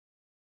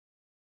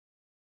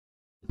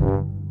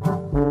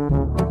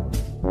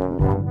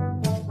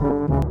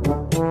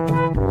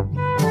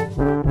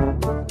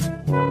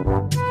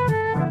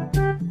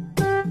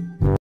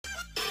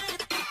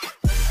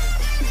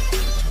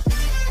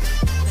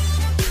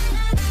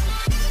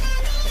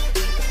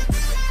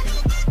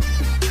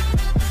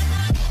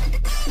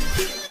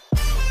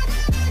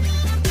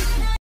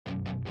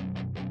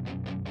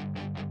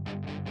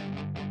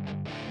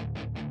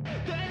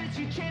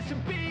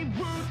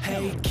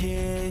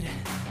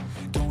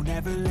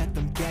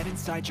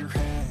inside your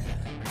head.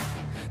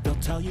 They'll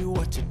tell you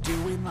what to do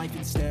in life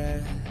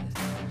instead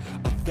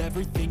of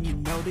everything you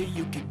know that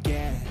you could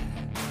get.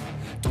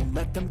 Don't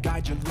let them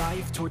guide your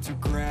life towards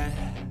regret.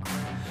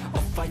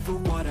 I'll fight for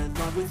what I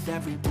love with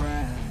every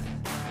breath.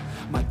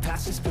 My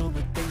past is filled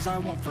with things I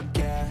won't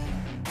forget.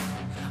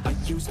 I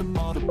use them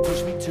all to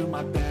push me to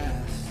my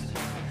best.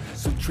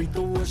 So treat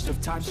the worst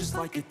of times just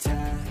like a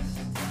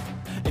test.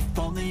 If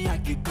only I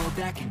could go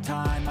back in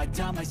time, I'd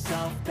tell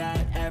myself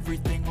that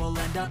everything will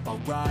end up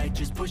alright.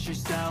 Just push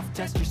yourself,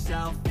 test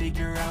yourself,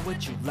 figure out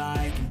what you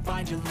like, and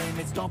find your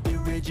limits, don't be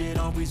rigid,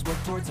 always work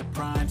towards a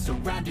prime.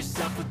 Surround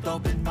yourself with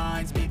open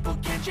minds, people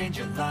can change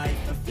your life.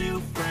 A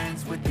few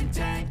friends with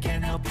intent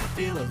can help you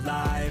feel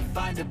alive.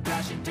 Find a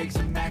passion, take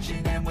some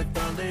action, and with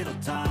a little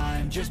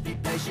time, just be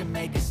patient,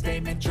 make a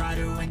statement, try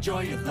to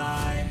enjoy your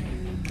life.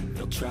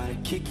 They'll try to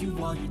kick you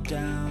while you're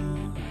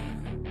down.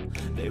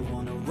 They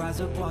wanna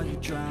rise up while you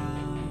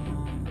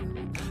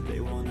drown. They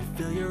wanna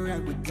fill your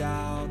head with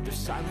doubt. They're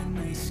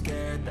silently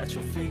scared that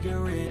you'll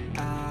figure it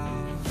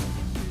out.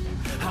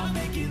 I'll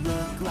make it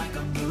look like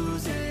I'm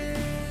losing,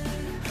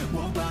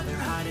 won't bother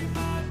hiding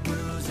my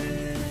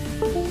bruises.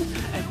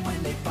 And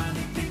when they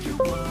finally think you're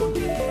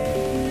wounded,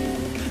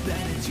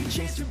 then it's your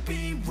chance to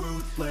be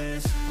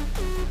ruthless.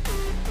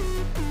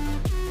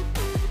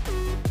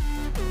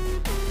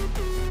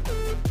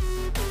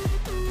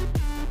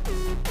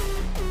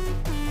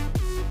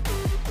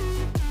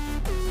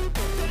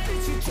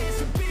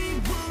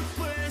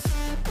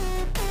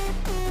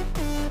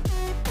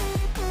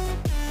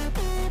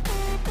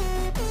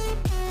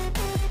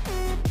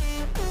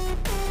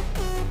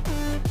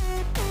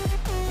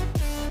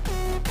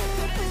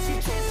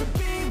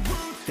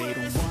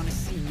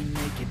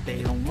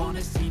 They don't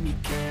wanna see me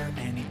care.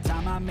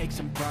 Anytime I make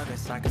some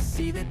progress, I can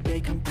see that they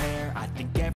compare. I think